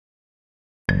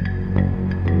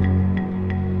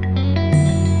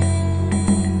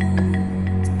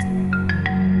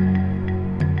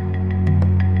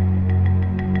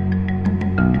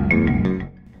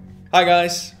Hi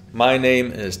guys, my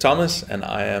name is Thomas and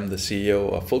I am the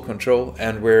CEO of Full Control,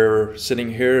 and we're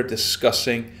sitting here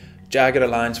discussing Jagged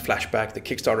Alliance Flashback, the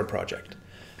KickStarter project.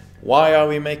 Why are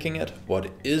we making it? What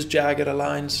is Jagged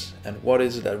Alliance and what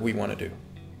is it that we want to do?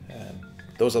 And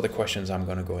those are the questions I'm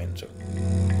going to go into.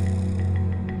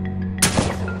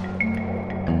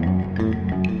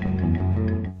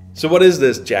 So what is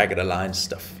this Jagged Alliance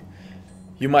stuff?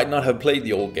 You might not have played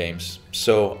the old games,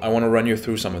 so I want to run you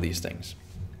through some of these things.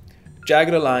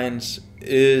 Jagged Alliance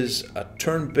is a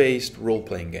turn-based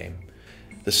role-playing game.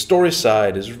 The story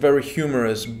side is very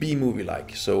humorous,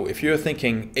 B-movie-like. So if you're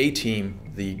thinking A-Team,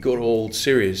 the good old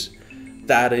series,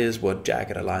 that is what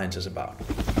Jagged Alliance is about.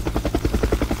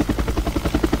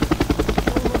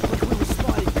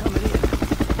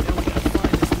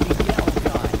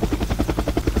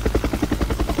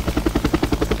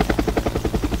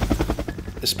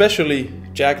 Especially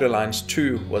Jagged Alliance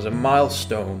 2 was a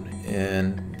milestone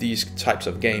in these types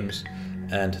of games,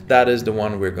 and that is the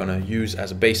one we're going to use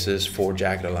as a basis for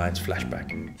Jagged Alliance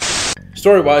Flashback.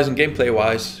 Story-wise and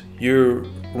gameplay-wise, you're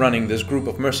running this group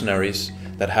of mercenaries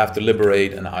that have to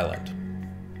liberate an island.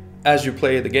 As you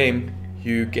play the game,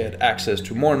 you get access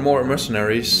to more and more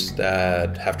mercenaries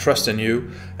that have trust in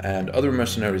you, and other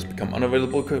mercenaries become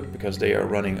unavailable because they are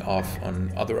running off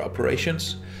on other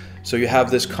operations. So you have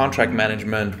this contract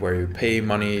management where you pay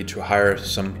money to hire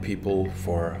some people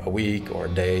for a week or a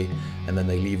day, and then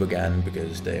they leave again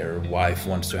because their wife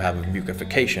wants to have a week of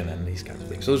vacation and these kinds of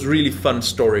things. So it's a really fun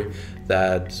story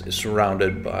that is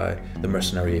surrounded by the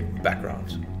mercenary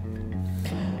backgrounds.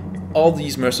 All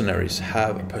these mercenaries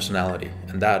have a personality,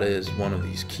 and that is one of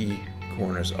these key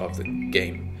corners of the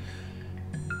game.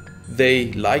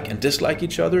 They like and dislike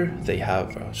each other, they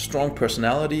have a strong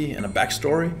personality and a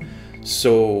backstory.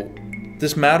 So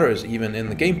this matters even in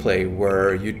the gameplay,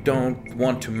 where you don't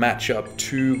want to match up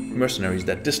two mercenaries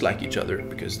that dislike each other,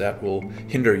 because that will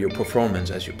hinder your performance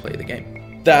as you play the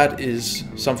game. That is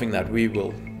something that we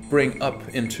will bring up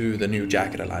into the new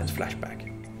Jagged Alliance Flashback.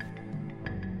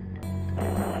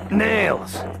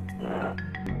 Nails.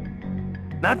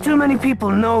 Not too many people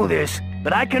know this,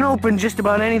 but I can open just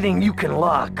about anything you can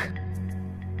lock.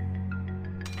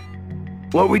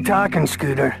 What we talking,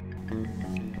 Scooter?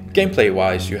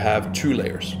 Gameplay-wise, you have two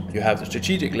layers. You have the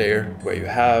strategic layer, where you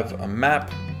have a map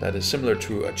that is similar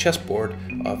to a chessboard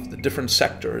of the different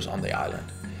sectors on the island.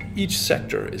 Each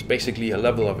sector is basically a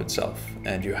level of itself,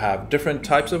 and you have different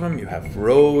types of them. You have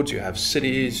roads, you have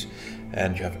cities,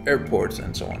 and you have airports,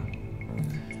 and so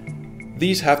on.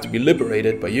 These have to be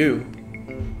liberated by you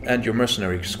and your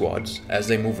mercenary squads as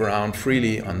they move around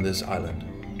freely on this island.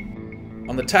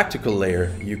 On the tactical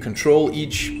layer, you control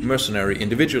each mercenary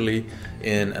individually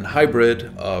in a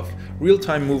hybrid of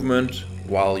real-time movement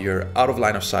while you're out of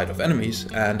line of sight of enemies,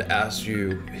 and as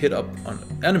you hit up on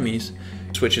enemies,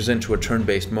 it switches into a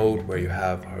turn-based mode where you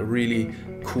have a really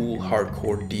cool,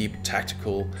 hardcore, deep,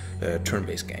 tactical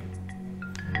turn-based game.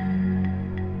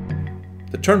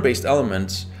 The turn-based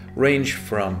elements range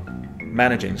from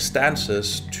managing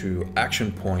stances to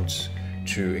action points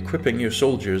to equipping your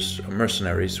soldiers or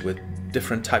mercenaries with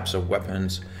different types of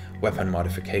weapons, weapon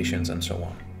modifications, and so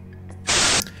on.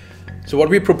 So what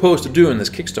we propose to do in this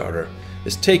Kickstarter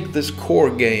is take this core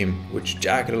game which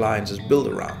Jagged Alliance is built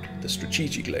around, the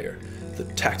strategic layer, the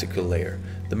tactical layer,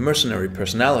 the mercenary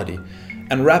personality,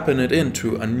 and wrapping it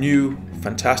into a new,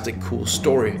 fantastic, cool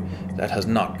story that has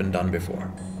not been done before.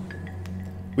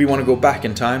 We want to go back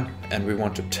in time, and we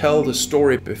want to tell the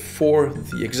story before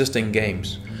the existing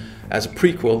games as a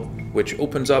prequel, which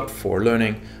opens up for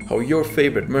learning how your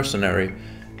favorite mercenary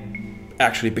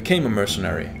actually became a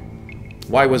mercenary.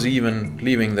 Why was he even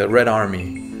leaving the Red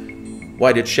Army?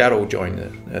 Why did Shadow join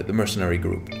the mercenary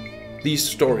group? These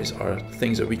stories are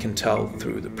things that we can tell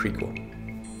through the prequel.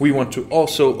 We want to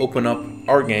also open up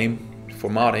our game for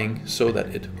modding so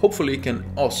that it hopefully can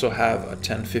also have a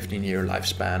 10-15 year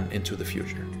lifespan into the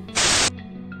future.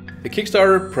 The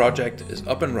Kickstarter project is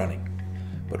up and running.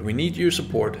 But we need your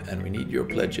support, and we need your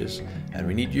pledges, and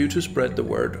we need you to spread the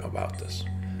word about this.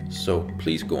 So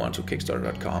please go on to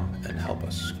kickstarter.com and help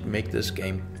us make this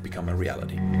game become a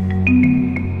reality.